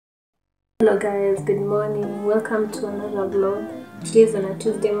Hello guys, good morning. Welcome to another vlog. Today is on a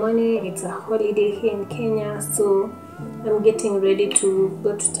Tuesday morning. It's a holiday here in Kenya, so I'm getting ready to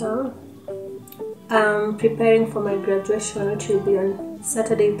go to town. I'm preparing for my graduation, which will be on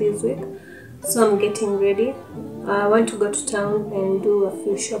Saturday this week. So I'm getting ready. I want to go to town and do a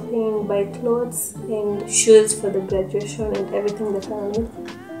few shopping, buy clothes and shoes for the graduation and everything that I need.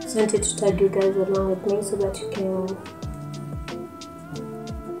 So I wanted to tag you guys along with me so that you can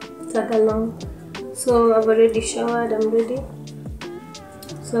tag along. So I've already showered, I'm ready.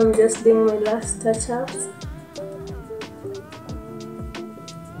 So I'm just doing my last touch-ups.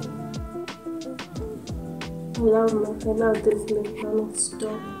 I love this lip balm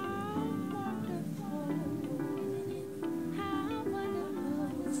stuff.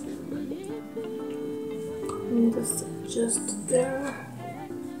 And this just there.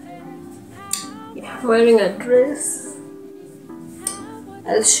 Yeah, I'm wearing a dress.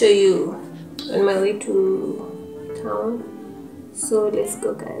 I'll show you on my way to town. So let's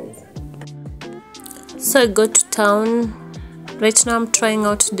go, guys. So I go to town. Right now I'm trying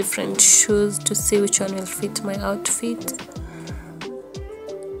out different shoes to see which one will fit my outfit.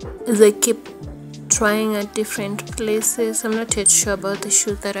 As I keep trying at different places, I'm not yet sure about the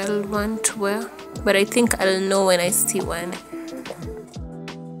shoes that I'll want to wear, but I think I'll know when I see one.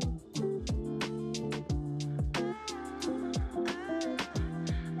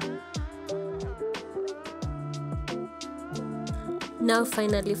 Now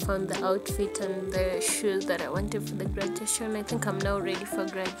finally found the outfit and the shoes that I wanted for the graduation. I think I'm now ready for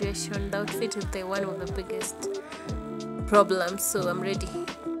graduation. The outfit is one of the biggest problems, so I'm ready.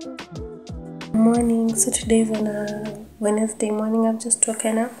 Morning. So today is on a Wednesday morning. I've just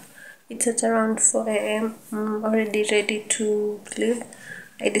woken up. It's at around 4 a.m. I'm already ready to leave.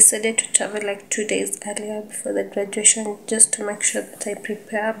 I decided to travel like 2 days earlier before the graduation just to make sure that I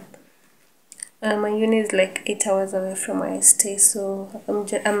prepare. My uni is like 8 hours away from where I stay, so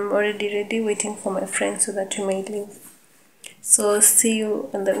I'm already ready, waiting for my friends so that we may leave. So see you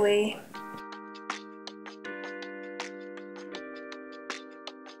on the way.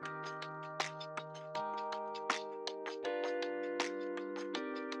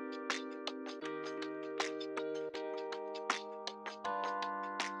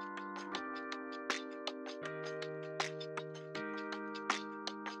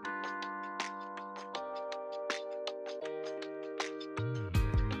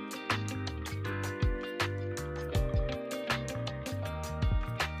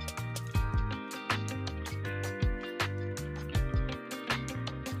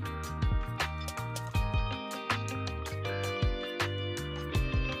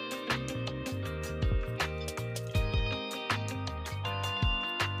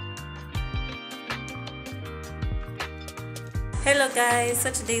 Hello guys, so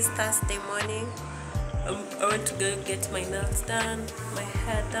today is Thursday morning. I want to go get my nails done, my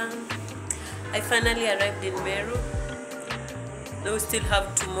hair done. I finally arrived in Meru. Now we still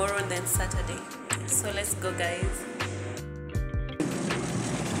have tomorrow and then Saturday. So let's go, guys.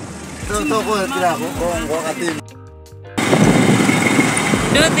 Do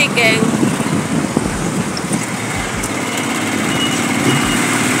the gang.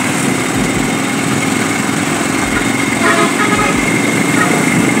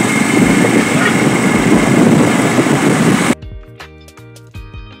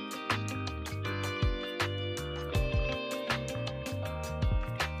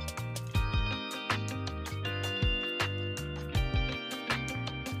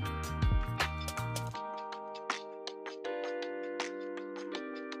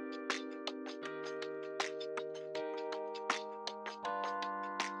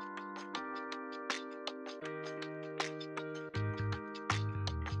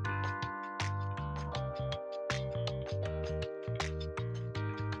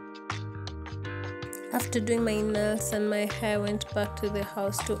 After doing my nails and my hair, I went back to the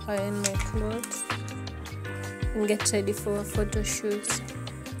house to iron my clothes and get ready for a photo shoot.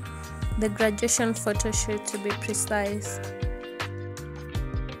 The graduation photo shoot, to be precise.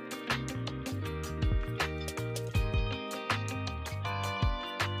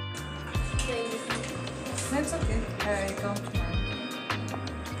 That's okay. I don't mind.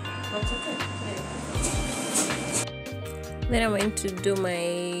 That's okay. Then I went to do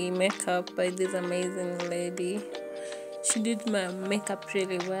my makeup by this amazing lady. She did my makeup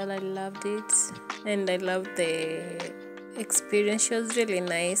really well. I loved it, and I loved the experience. She was really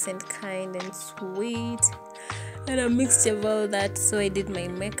nice and kind and sweet, and a mixture of all that. So I did my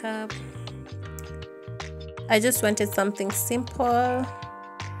makeup. I just wanted something simple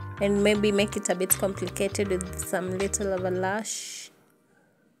and maybe make it a bit complicated with some little of a lash.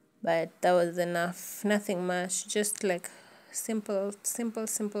 but that was enough. Nothing much, just like simple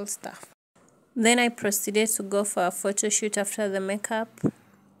stuff. Then I proceeded to go for a photo shoot after the makeup.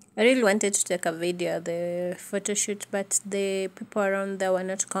 I really wanted to take a video of the photo shoot, but the people around there were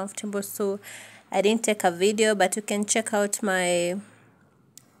not comfortable, so I didn't take a video. But you can check out my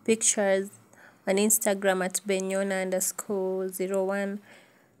pictures on Instagram at benyona_01.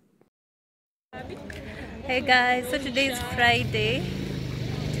 Hey guys, so today is Friday,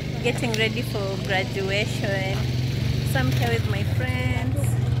 getting ready for graduation. So I'm here with my friends.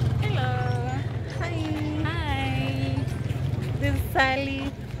 Hello. Hi. Hi. This is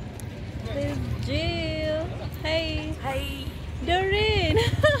Sally. This is Jill. Hey. Hi. Doreen.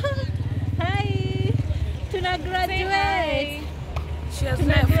 Hi. Tuna graduate. She has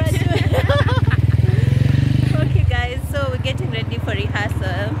Tuna left. graduate. Okay guys, so we're getting ready for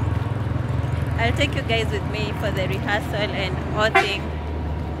rehearsal. I'll take you guys with me for the rehearsal and outing.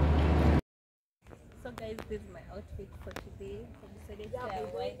 So guys, this is my outfit for today. I decided to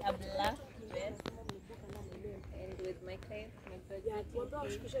wear a black dress and with my tie, my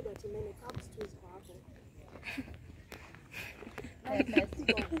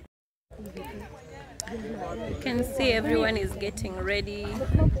you can see everyone is getting ready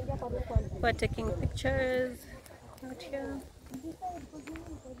for taking pictures out here.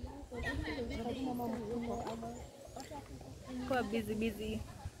 We're busy.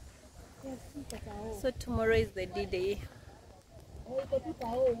 So tomorrow is the D-Day.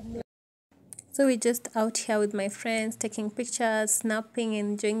 So we're just out here with my friends, taking pictures, snapping,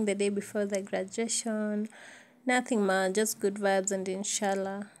 enjoying the day before the graduation. Nothing much, just good vibes and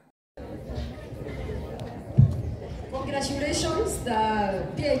inshallah. Congratulations, the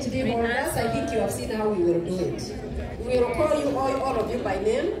PhD holders. I think you have seen how we will do it. We will call you all of you by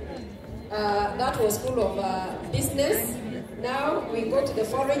name. That was School of Business. Now we go to the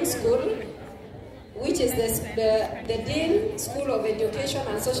foreign school, which is the Dean School of Education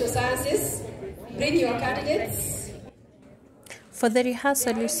and Social Sciences. Bring your candidates. For the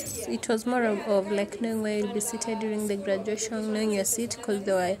rehearsal, it was more of like knowing where you'll be seated during the graduation, knowing your seat because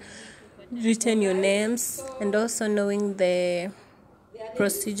they were written your names, and also knowing the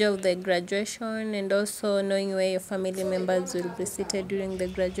procedure of the graduation, and also knowing where your family members will be seated during the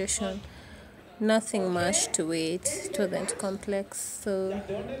graduation. Nothing much to it. It wasn't complex. So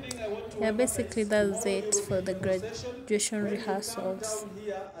yeah, basically that's it for the graduation rehearsals.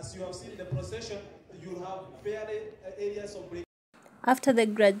 After the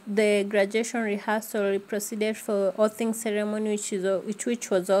graduation rehearsal, we proceeded for oathing ceremony, which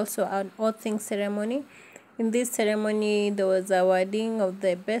was also an oathing ceremony. In this ceremony, there was awarding of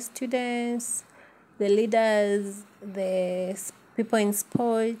the best students, the leaders, the people in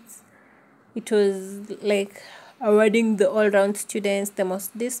sports. It was like awarding the all-round students, the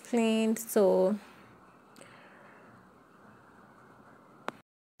most disciplined. So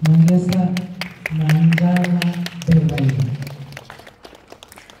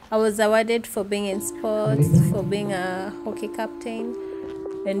I was awarded for being in sports, for being a hockey captain,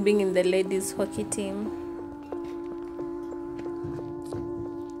 and being in the ladies hockey team.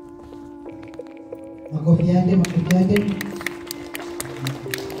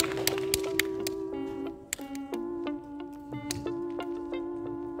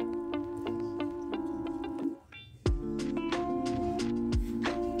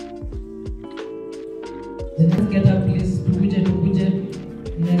 Let's get up please, tukuje.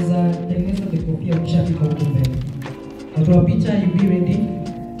 Naweza tengeneza vikofia ukishafika huko mbele. Watu wa picha, you be ready?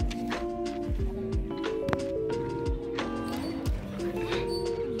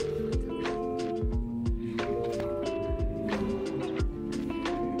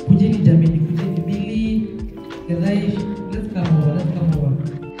 Kujeni jameni, kujeni. Billy, Kedai, let's come over.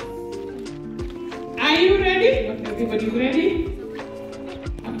 Are you ready? Everybody ready?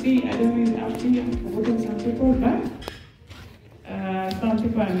 I don't know, I've forgotten some people, but some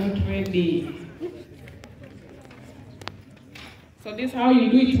people are not ready. So this is how you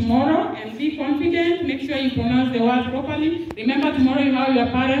do it tomorrow, and be confident. Make sure you pronounce the words properly. Remember, tomorrow you have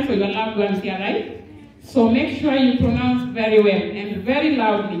your parents or your loved ones here, right? So make sure you pronounce very well and very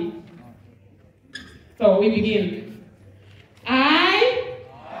loudly. So we begin. I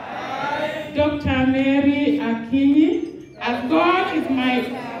Dr. Mary Akinyi, as God is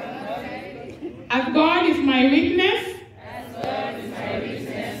my witness.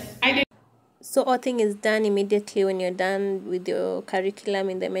 So oathing is done immediately when you're done with your curriculum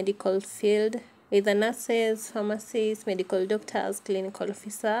in the medical field, either nurses, pharmacists, medical doctors, clinical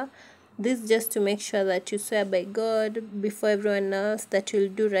officer. This just to make sure that you swear by God before everyone else that you'll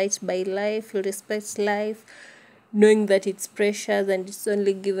do right by life, you'll respect life, knowing that it's precious and it's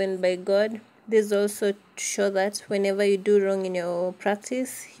only given by God. This is also to show that whenever you do wrong in your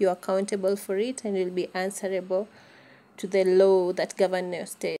practice, you're accountable for it and you'll be answerable to the law that governs your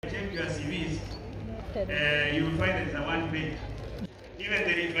state. Check your CVs, you will find it's a one page. Even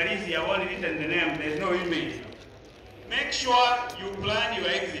the referees here all written the name, there's no image. Make sure you plan your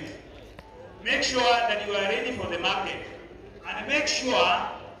exit. Make sure that you are ready for the market. And make sure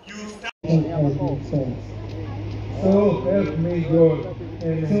you start. So help me God.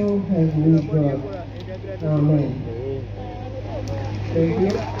 And so help me God. Amen. Thank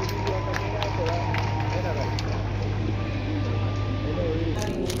you.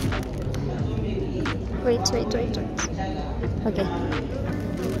 Wait. Okay.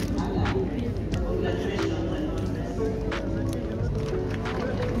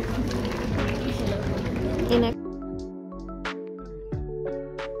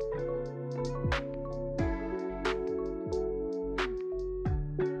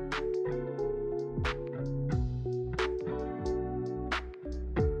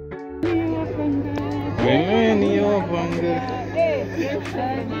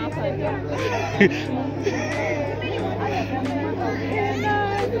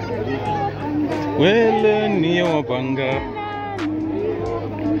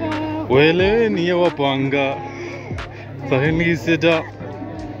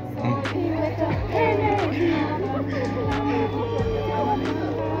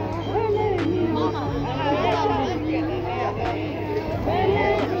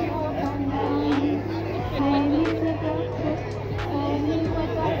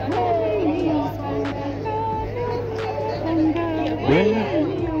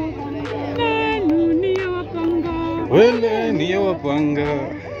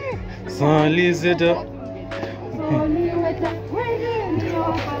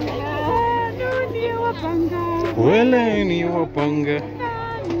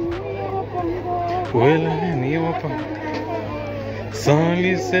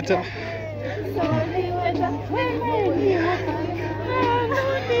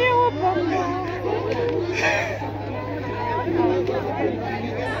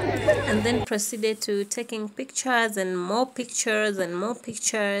 And then proceeded to taking pictures and more pictures and more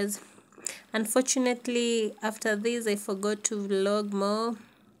pictures. Unfortunately, after this I forgot to vlog more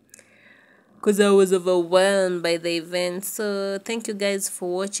because I was overwhelmed by the event. So thank you guys for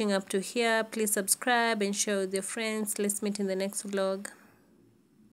watching up to here. Please subscribe and share with your friends. Let's meet in the next vlog.